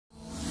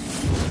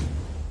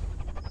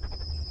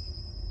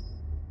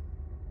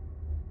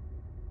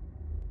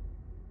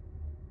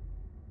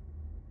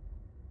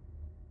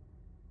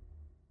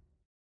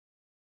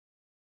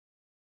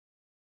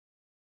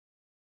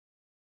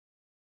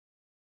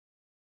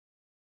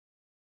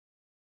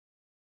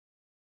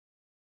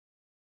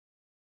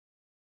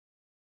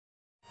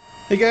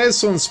Hey guys,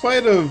 so in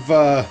spite of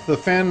the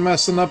fan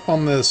messing up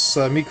on this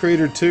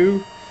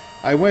MeCreator2,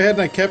 I went ahead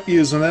and I kept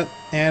using it,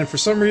 and for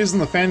some reason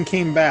the fan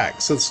came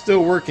back, so it's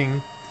still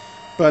working.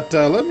 But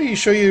let me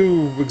show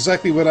you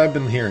exactly what I've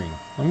been hearing.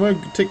 I'm going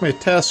to take my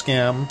test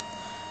cam,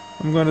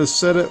 I'm going to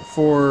set it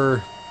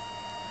for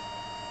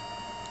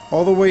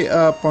all the way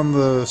up on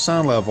the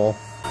sound level.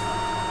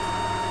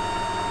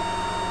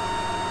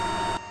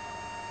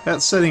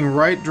 That's setting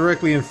right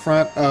directly in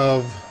front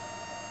of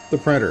the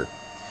printer.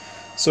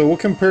 So we'll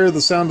compare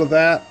the sound of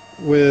that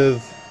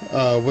with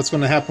what's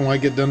going to happen when I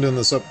get done doing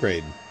this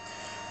upgrade.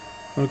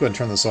 I'm going to go ahead and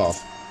turn this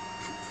off.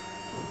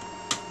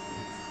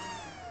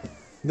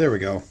 There we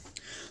go.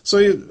 So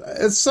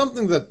it's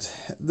something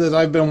that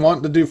I've been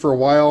wanting to do for a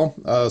while,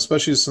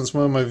 especially since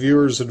one of my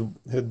viewers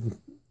had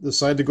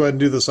decided to go ahead and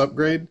do this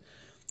upgrade.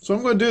 So what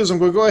I'm going to do is I'm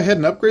going to go ahead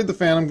and upgrade the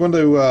fan. I'm going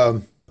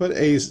to put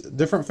a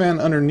different fan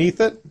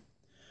underneath it.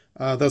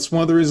 That's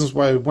one of the reasons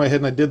why I went ahead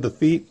and I did the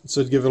feet,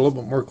 so to give it a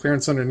little bit more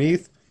clearance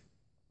underneath.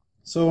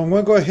 So I'm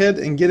going to go ahead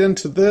and get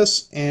into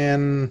this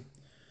and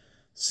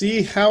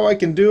see how I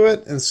can do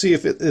it and see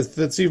if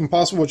it's even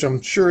possible, which I'm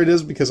sure it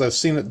is because I've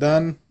seen it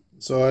done.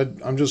 So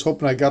I'm just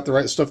hoping I got the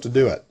right stuff to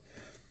do it.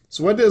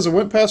 So what I did is I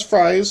went past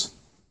Fry's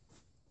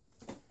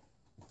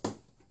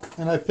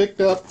and I picked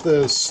up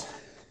this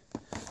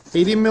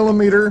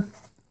 80mm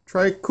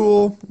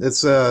Tri-Cool.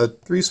 It's a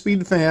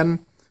 3-speed fan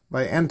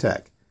by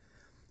Antec.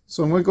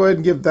 So I'm going to go ahead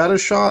and give that a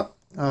shot.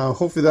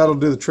 Hopefully that'll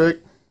do the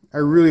trick. I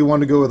really want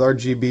to go with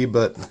RGB,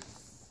 but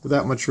with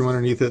that much room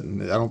underneath it,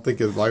 and I don't think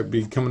it might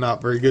be coming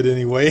out very good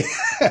anyway.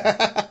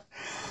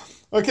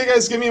 Okay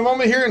guys, give me a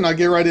moment here and I'll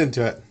get right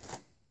into it.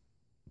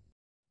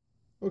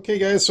 Okay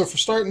guys, so for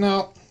starting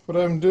out, what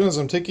I'm doing is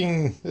I'm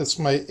taking, it's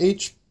my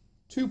H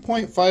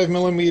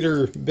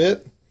 2.5mm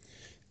bit.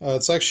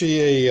 It's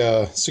actually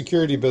a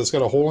security bit, it's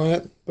got a hole in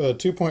it, but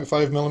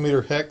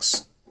 2.5mm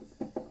hex.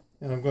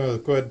 And I'm going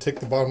to go ahead and take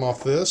the bottom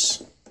off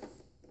this.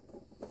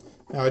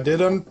 Now I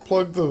did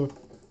unplug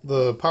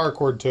the power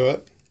cord to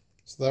it,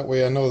 so that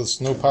way I know there's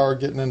no power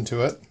getting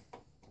into it.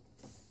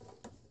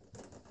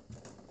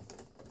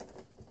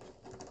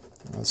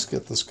 Let's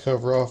get this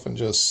cover off and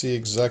just see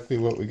exactly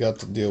what we got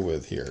to deal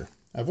with here.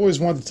 I've always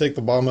wanted to take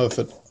the bottom of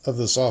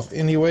this off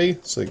anyway,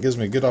 so it gives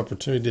me a good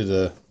opportunity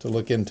to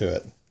look into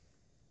it.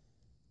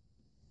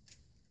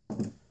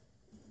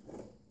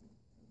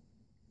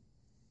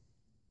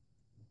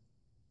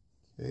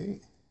 Okay,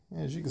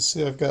 as you can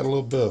see, I've got a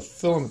little bit of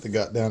filament that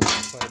got down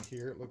inside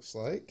here, it looks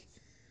like.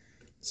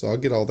 So I'll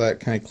get all that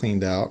kind of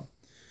cleaned out.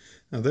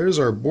 Now there's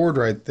our board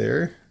right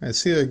there. I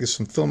see I get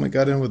some filament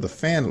got in with the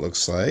fan, it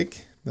looks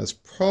like. That's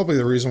probably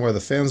the reason why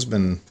the fan's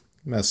been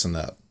messing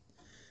up.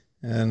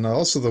 And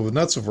also the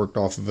nuts have worked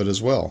off of it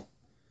as well.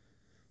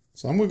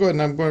 So I'm going to go ahead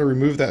and I'm going to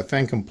remove that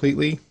fan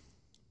completely.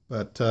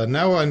 But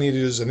now what I need to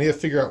do is I need to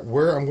figure out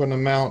where I'm going to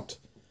mount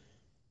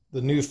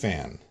the new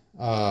fan.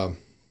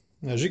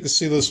 As you can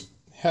see, this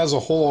has a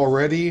hole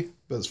already,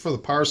 but it's for the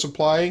power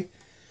supply.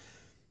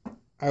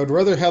 I would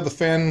rather have the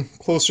fan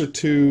closer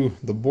to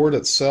the board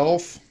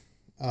itself.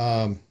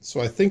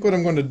 So I think what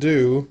I'm going to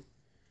do,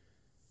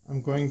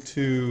 I'm going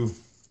to,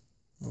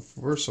 well,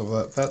 first of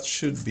all, that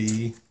should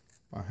be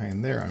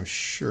behind there, I'm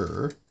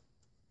sure.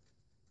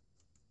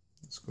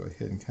 Let's go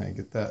ahead and kind of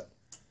get that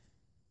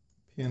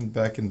pinned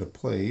back into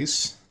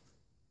place.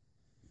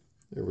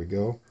 There we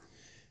go.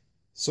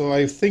 So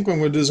I think what I'm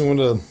going to do is I'm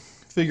going to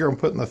figure I'm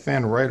putting the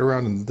fan right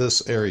around in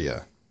this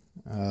area.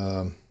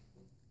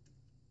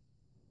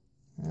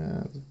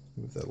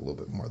 Move that a little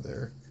bit more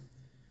there.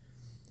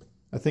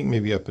 I think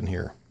maybe up in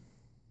here.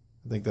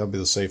 I think that'll be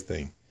the safe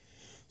thing.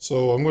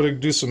 So I'm going to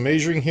do some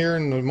measuring here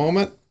in a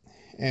moment,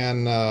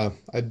 and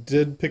I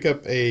did pick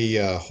up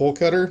a hole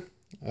cutter,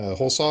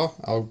 hole saw.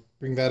 I'll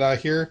bring that out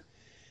here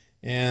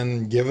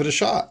and give it a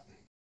shot.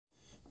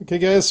 Okay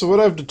guys, so what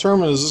I've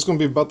determined is this is going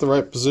to be about the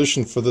right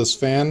position for this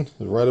fan,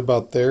 right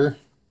about there.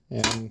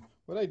 And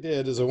what I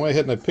did is I went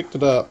ahead and I picked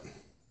it up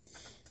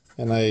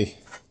and I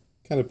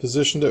kind of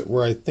positioned it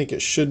where I think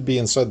it should be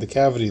inside the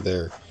cavity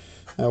there.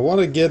 And I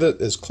want to get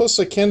it as close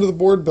as I can to the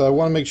board, but I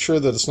want to make sure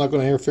that it's not going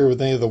to interfere with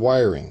any of the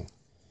wiring.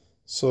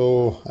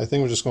 So I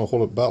think we're just going to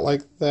hold it about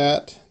like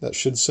that. That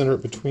should center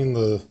it between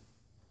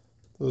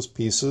those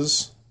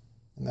pieces,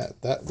 and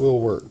that will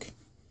work.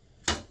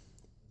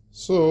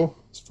 So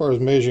as far as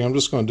measuring, I'm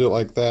just going to do it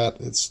like that.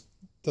 It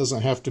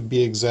doesn't have to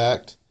be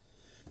exact.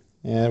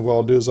 And what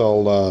I'll do is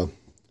I'll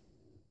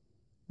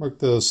mark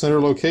the center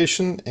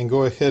location and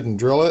go ahead and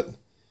drill it.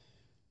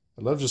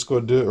 I'd love to just go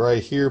do it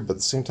right here, but at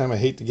the same time I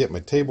hate to get my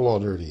table all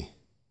dirty.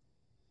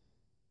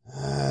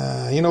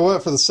 You know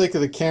what, for the sake of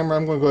the camera,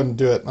 I'm going to go ahead and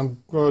do it. I'm going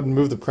to go ahead and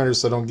move the printer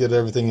so I don't get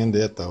everything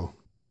into it though.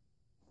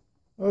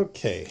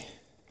 Okay,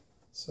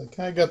 so I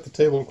kind of got the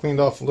table cleaned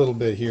off a little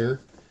bit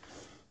here.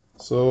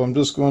 So I'm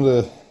just going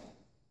to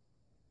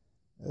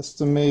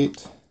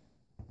estimate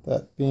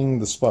that being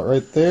the spot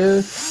right there.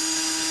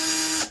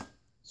 Just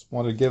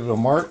wanted to give it a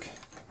mark.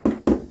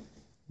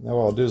 Now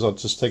what I'll do is I'll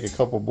just take a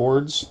couple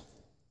boards,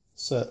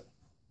 set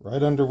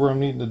right under where I'm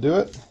needing to do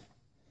it,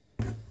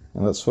 and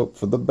let's hope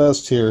for the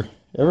best here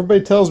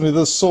Everybody tells me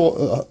this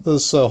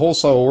hole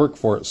saw will work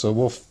for it, so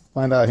we'll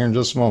find out here in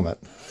just a moment.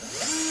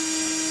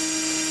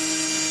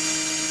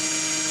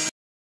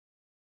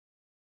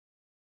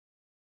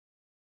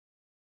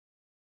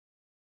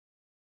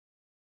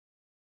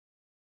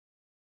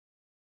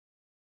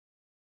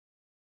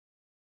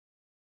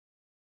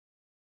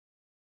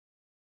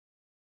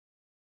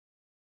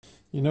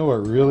 You know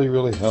what really,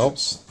 really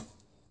helps?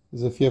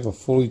 Is if you have a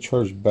fully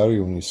charged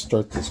battery when you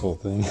start this whole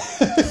thing.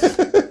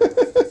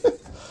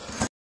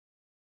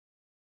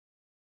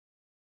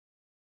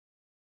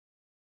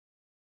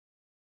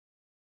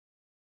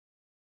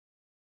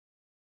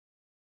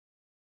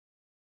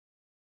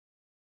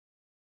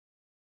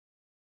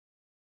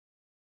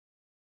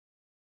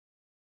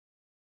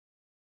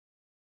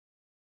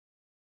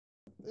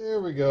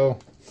 There we go.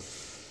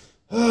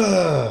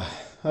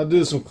 I'll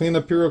do some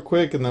cleanup here real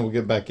quick and then we'll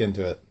get back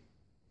into it.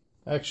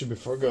 Actually,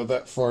 before I go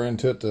that far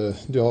into it to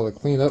do all the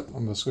cleanup,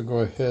 I'm just going to go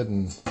ahead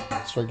and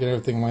start getting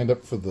everything lined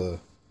up for the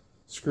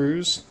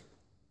screws.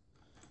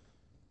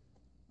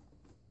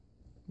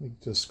 Let me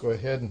just go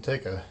ahead and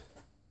take a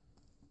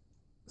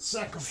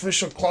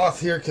sacrificial cloth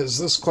here, because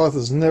this cloth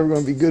is never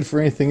going to be good for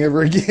anything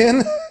ever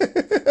again.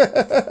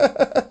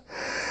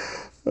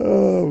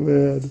 Oh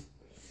man,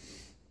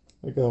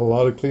 I got a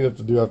lot of cleanup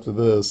to do after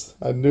this.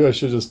 I knew I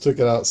should have just took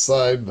it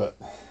outside, but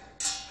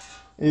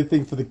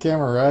anything for the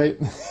camera, right?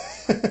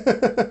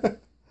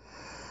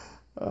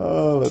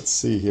 Oh, let's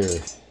see here.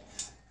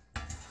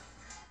 I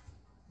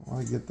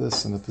want to get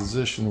this in a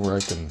position where I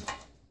can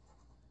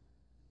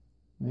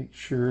make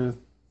sure, yeah,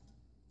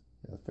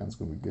 the fan's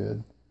going to be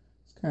good.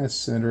 Just kind of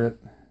center it.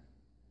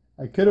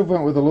 I could have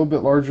went with a little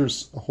bit larger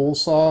hole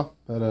saw,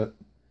 but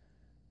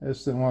I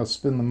just didn't want to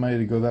spend the money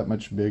to go that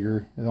much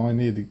bigger. It only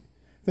needed,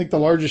 I think the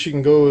largest you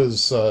can go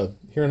is,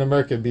 here in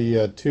America, it'd be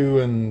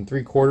 2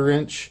 3/4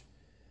 inch.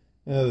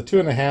 The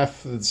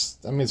 2.5, it's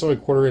only a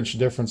 1/4 inch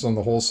difference on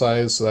the hole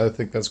size, so I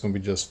think that's going to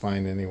be just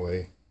fine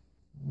anyway.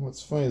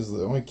 What's funny is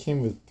that it only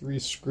came with 3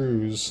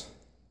 screws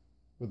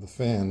with the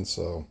fan,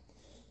 so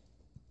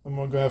I'm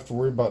going to have to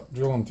worry about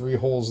drilling 3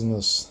 holes in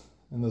this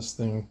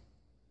thing.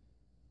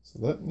 So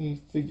let me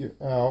figure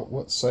out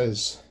what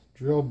size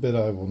drill bit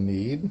I will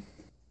need.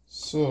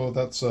 So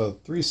that's a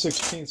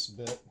 3/16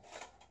 bit.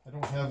 I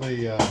don't have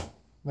a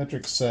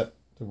metric set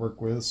to work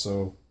with,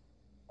 so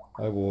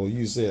I will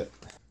use it.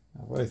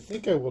 Now, what I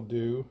think I will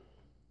do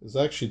is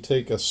actually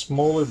take a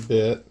smaller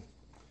bit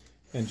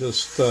and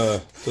just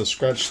to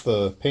scratch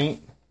the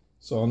paint,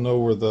 so I'll know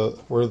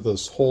where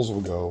those holes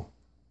will go.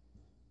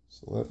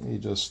 So let me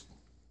just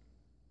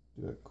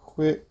do a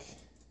quick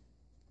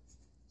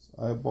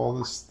eyeball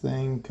this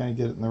thing, kind of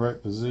get it in the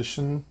right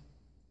position.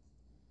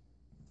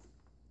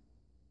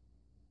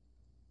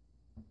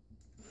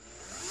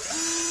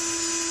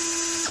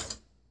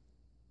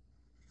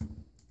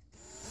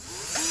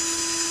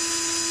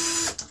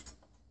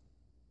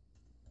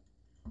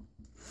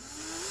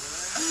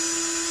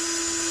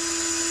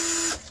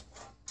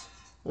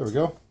 There we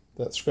go.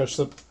 That scratched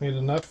up paint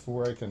enough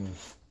where I can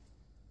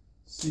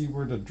see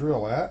where to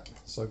drill at.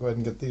 So I'll go ahead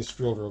and get these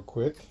drilled real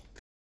quick.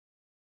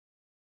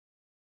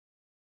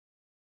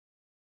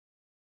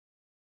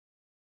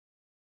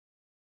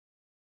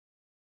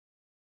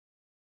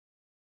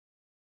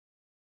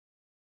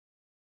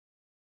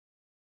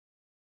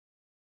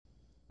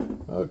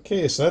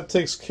 Okay, so that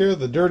takes care of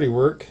the dirty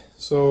work.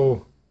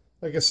 So,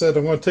 like I said,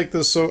 I'm going to take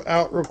this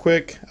out real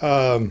quick.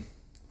 I'm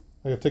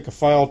going to take a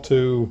file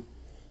to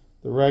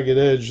the ragged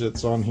edge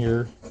that's on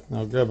here. And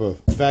I'll grab a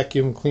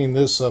vacuum, clean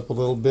this up a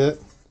little bit,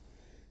 and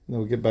then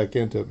we'll get back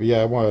into it. But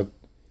yeah, I want to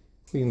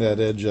clean that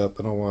edge up.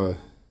 I don't want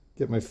to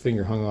get my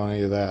finger hung on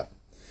any of that.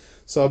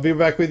 So I'll be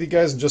back with you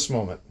guys in just a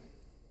moment.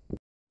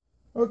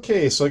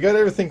 Okay, so I got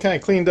everything kind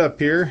of cleaned up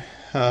here.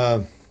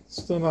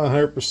 Still not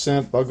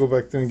 100%, but I'll go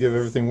back there and give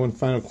everything one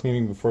final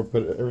cleaning before I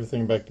put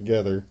everything back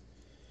together.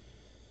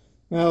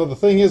 Now, the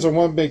thing is, I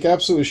want to make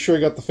absolutely sure I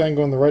got the fan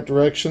going the right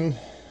direction.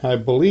 I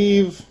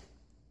believe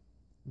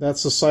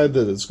that's the side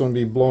that it's going to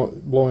be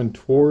blowing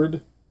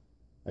toward.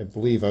 I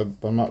believe. I'm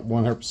not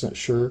 100%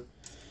 sure.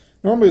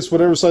 Normally, it's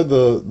whatever side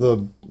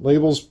the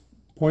label's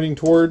pointing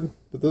toward,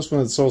 but this one,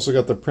 it's also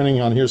got the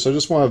printing on here, so I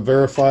just want to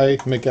verify,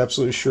 make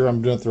absolutely sure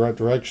I'm doing it the right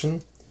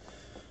direction.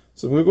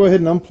 So I'm going to go ahead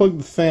and unplug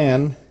the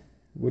fan,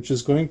 which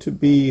is going to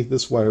be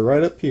this wire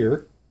right up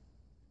here.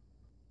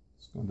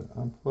 Just going to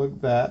unplug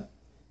that.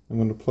 I'm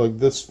going to plug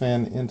this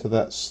fan into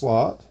that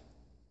slot.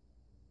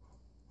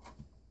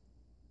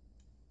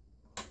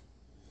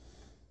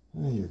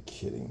 Oh, you're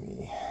kidding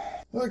me.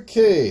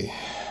 Okay,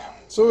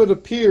 so it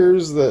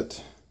appears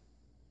that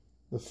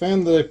the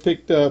fan that I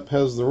picked up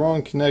has the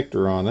wrong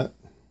connector on it.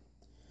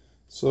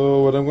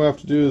 So what I'm going to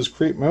have to do is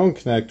create my own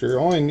connector.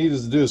 All I need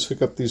to do is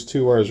hook up these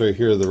 2 wires right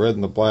here, the red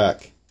and the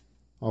black,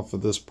 off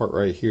of this part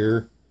right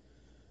here,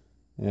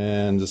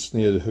 and just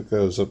need to hook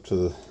those up to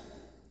the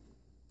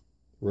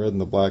red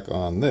and the black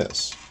on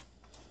this.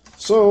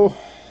 So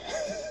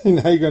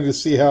now you're going to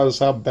see how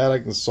bad I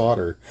can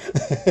solder.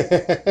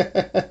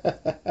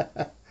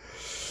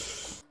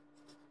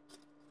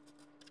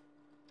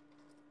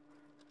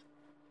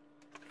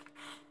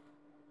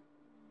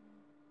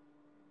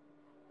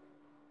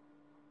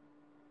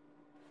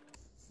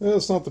 Well,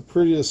 it's not the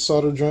prettiest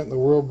solder joint in the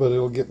world, but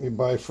it'll get me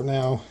by for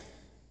now.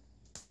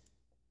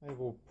 I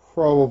will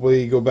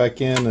probably go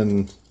back in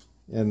and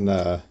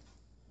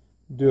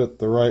do it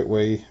the right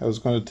way. I was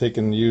going to take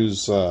and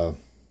use the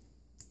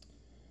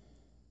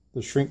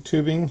shrink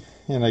tubing,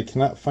 and I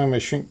cannot find my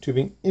shrink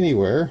tubing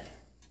anywhere,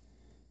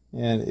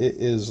 and it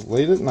is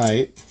late at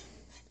night,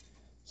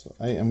 so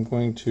I am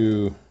going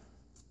to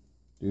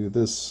do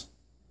this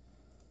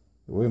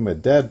the way my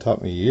dad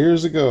taught me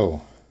years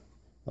ago.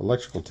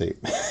 Electrical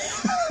tape.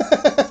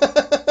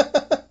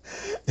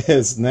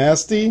 It's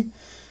nasty,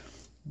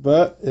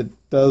 but it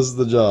does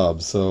the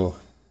job. So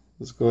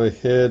let's go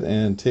ahead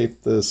and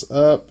tape this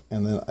up,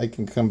 and then I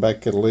can come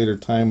back at a later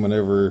time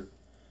whenever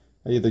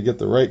I either get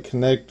the right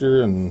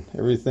connector and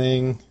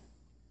everything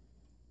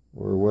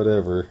or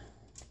whatever.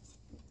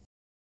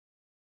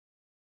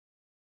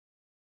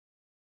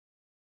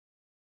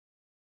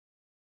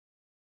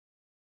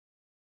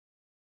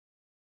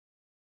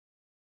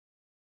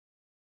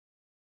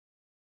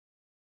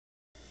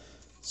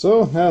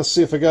 So now let's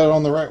see if I got it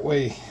on the right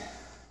way.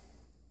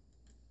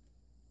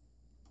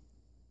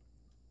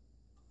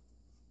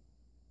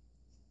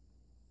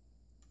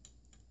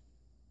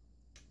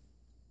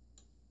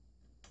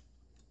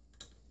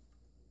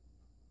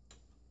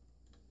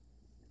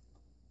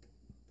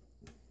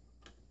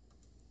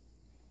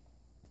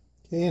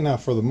 Okay, now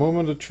for the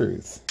moment of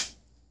truth.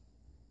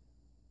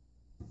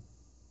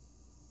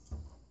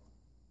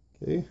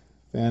 Okay,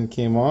 fan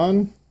came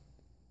on.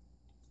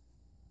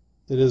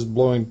 It is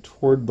blowing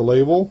toward the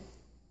label.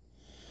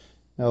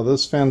 Now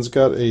this fan's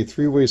got a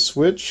three-way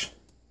switch.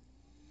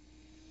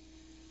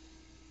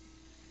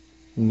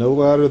 No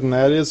louder than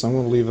that is, I'm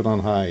going to leave it on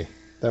high.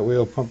 That way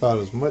it'll pump out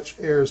as much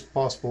air as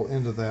possible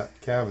into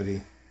that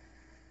cavity.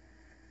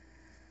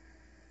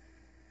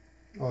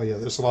 Oh yeah,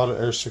 there's a lot of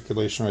air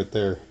circulation right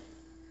there.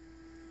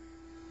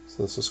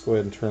 So let's just go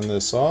ahead and turn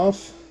this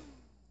off.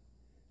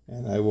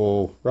 And I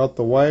will route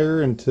the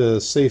wire into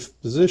a safe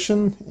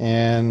position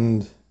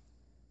and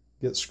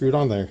get screwed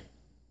on there.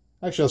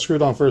 Actually, I'll screw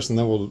it on first and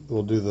then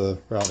we'll do the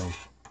routing.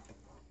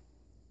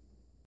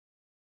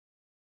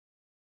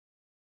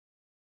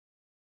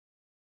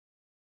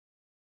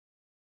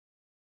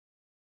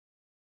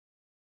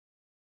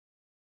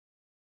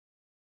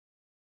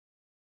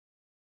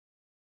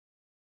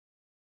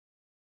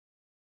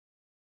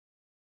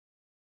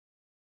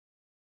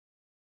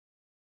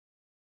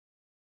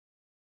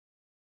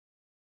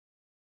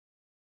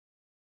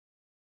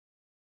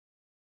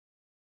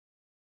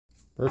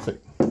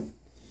 Perfect.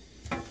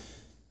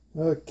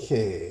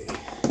 Okay,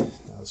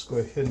 now let's go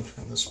ahead and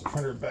turn this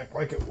printer back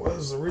like it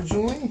was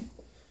originally.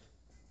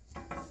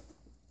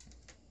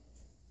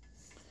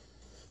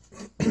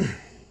 So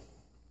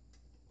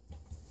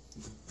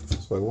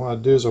what I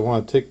want to do is I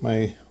want to take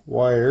my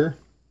wire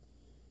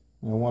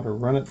and I want to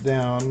run it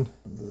down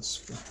this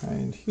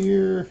behind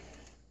here,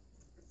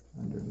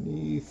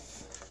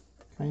 underneath,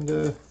 kind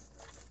of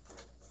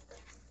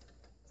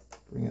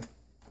bring it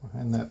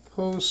behind that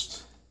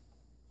post.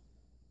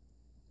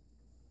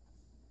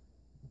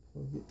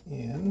 Plug it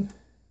in.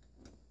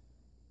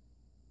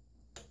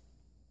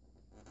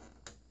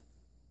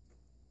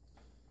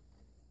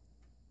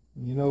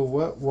 You know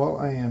what? While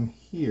I am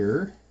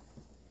here,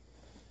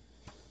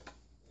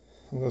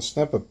 I'm going to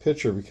snap a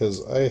picture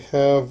because I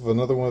have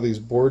another one of these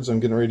boards I'm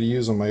getting ready to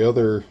use on my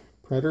other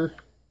printer,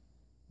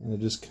 and I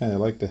just kind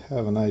of like to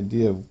have an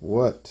idea of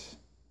what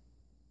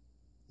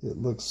it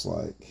looks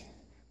like.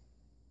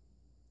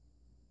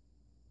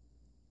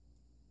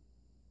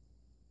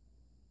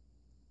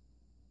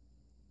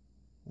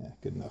 Yeah,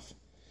 good enough.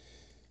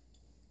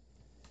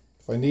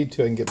 If I need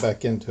to, I can get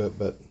back into it,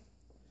 but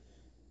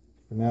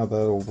for now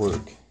that'll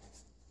work.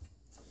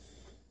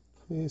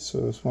 Okay, so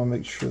I just want to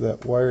make sure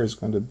that wire is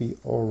going to be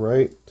all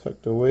right,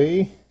 tucked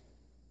away.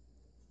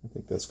 I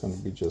think that's going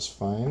to be just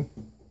fine.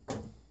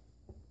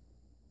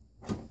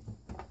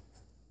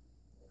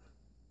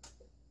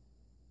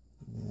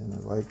 And I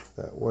like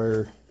that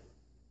wire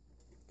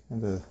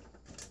kind of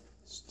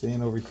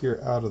staying over here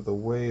out of the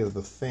way of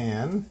the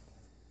fan.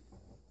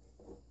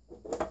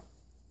 There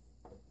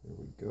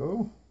we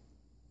go.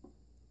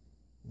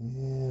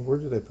 And where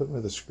did I put my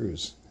other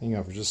screws? Hang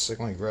on for just a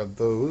second, I grab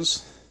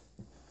those.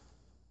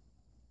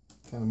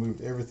 Kind of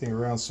moved everything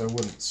around so I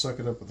wouldn't suck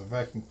it up with a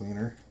vacuum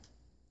cleaner.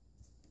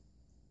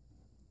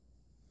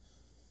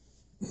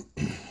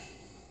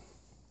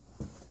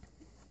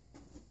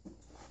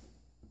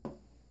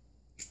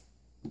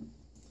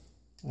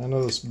 I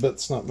know this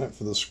bit's not meant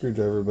for the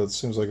screwdriver, but it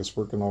seems like it's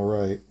working all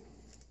right.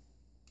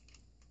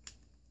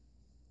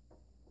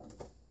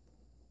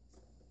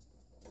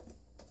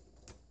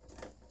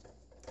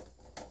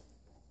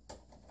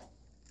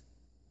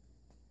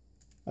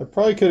 I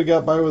probably could have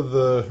got by with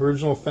the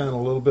original fan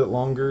a little bit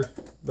longer,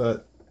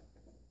 but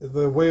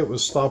the way it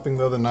was stopping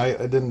the other night,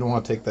 I didn't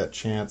want to take that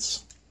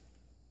chance.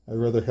 I'd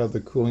rather have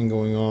the cooling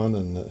going on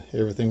and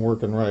everything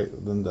working right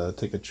than to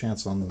take a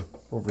chance on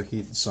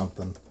overheating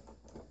something.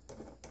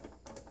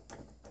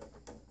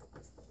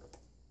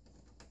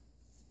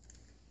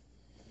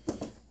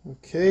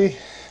 Okay,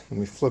 Let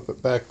me flip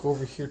it back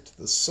over here to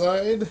the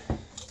side.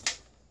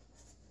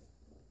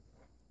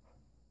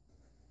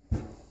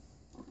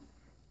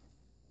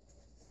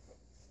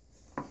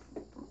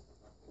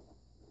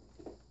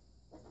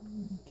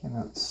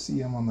 Cannot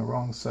see them on the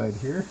wrong side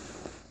here.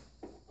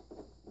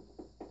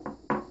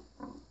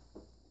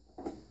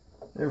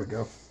 There we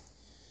go.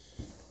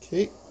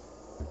 Okay,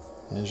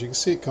 as you can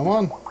see, come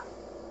on.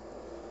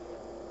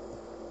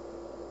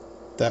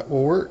 That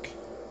will work.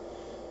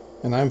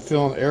 And I'm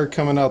feeling air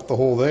coming out the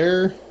hole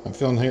there. I'm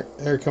feeling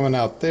air coming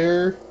out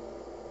there.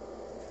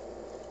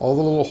 All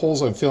the little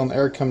holes, I'm feeling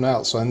air coming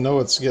out, so I know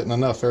it's getting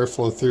enough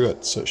airflow through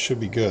it, so it should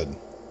be good.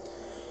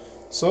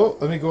 So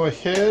let me go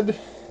ahead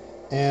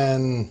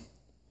and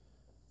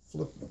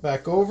flip it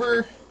back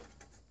over,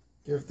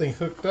 get everything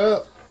hooked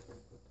up,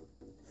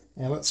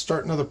 and let's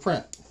start another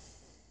print.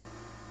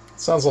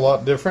 Sounds a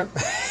lot different.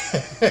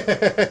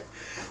 Let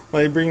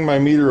me bring my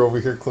meter over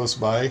here close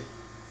by.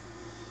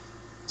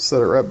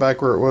 Set it right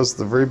back where it was at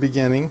the very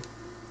beginning.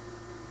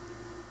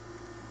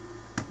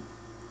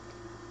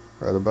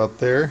 Right about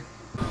there.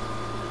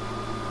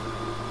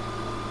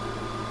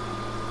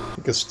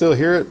 You can still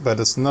hear it, but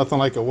it's nothing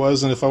like it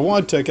was. And if I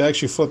wanted to, I could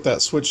actually flip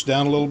that switch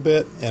down a little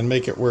bit and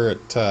make it where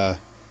it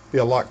be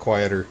a lot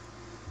quieter.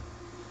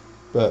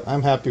 But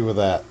I'm happy with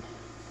that.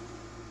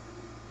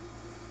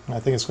 I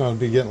think it's going to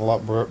be getting a lot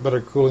better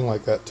cooling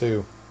like that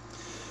too.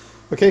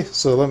 Okay,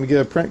 so let me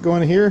get a print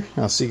going here.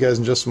 I'll see you guys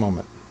in just a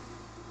moment.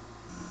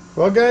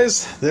 Well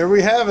guys, there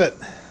we have it.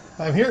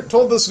 I'm here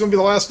told this is going to be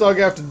the last dog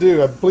I have to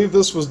do. I believe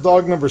this was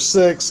dog number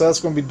 6. That's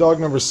going to be dog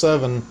number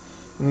 7.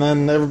 And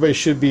then everybody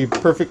should be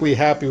perfectly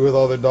happy with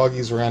all their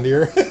doggies around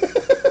here.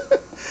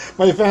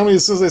 My family,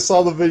 as soon as they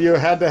saw the video,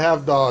 had to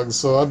have dogs,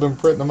 so I've been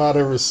printing them out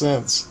ever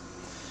since.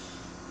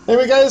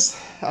 Anyway guys,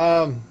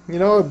 you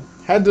know,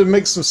 had to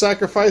make some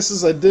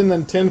sacrifices. I didn't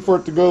intend for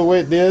it to go the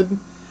way it did.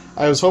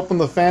 I was hoping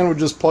the fan would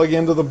just plug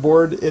into the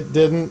board. It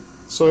didn't.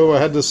 So I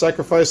had to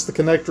sacrifice the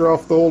connector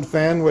off the old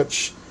fan,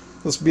 which,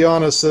 let's be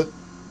honest, it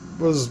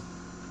was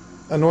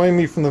annoying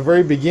me from the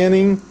very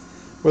beginning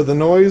with the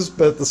noise,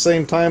 but at the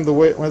same time, the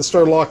way when it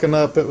started locking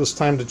up, it was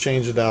time to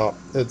change it out.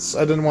 I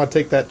didn't want to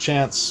take that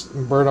chance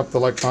and burn up the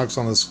electronics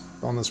on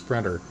this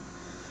printer.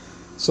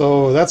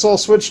 So that's all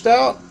switched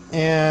out,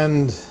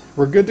 and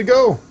we're good to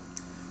go.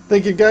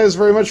 Thank you guys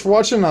very much for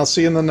watching. I'll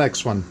see you in the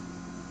next one.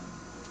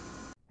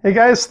 Hey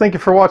guys, thank you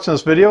for watching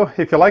this video.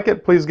 If you like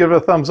it, please give it a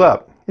thumbs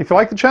up. If you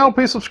like the channel,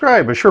 please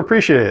subscribe. I sure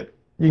appreciate it.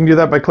 You can do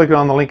that by clicking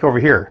on the link over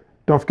here.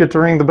 Don't forget to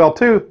ring the bell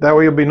too. That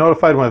way you'll be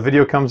notified when a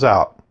video comes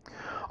out.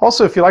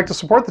 Also, if you'd like to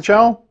support the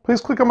channel, please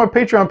click on my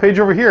Patreon page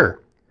over here.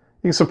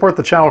 You can support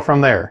the channel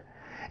from there.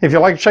 If you'd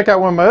like to check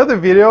out one of my other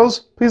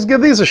videos, please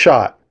give these a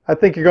shot. I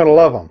think you're going to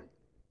love them.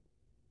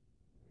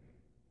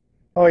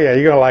 Oh yeah,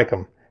 you're going to like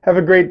them. Have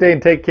a great day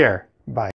and take care. Bye.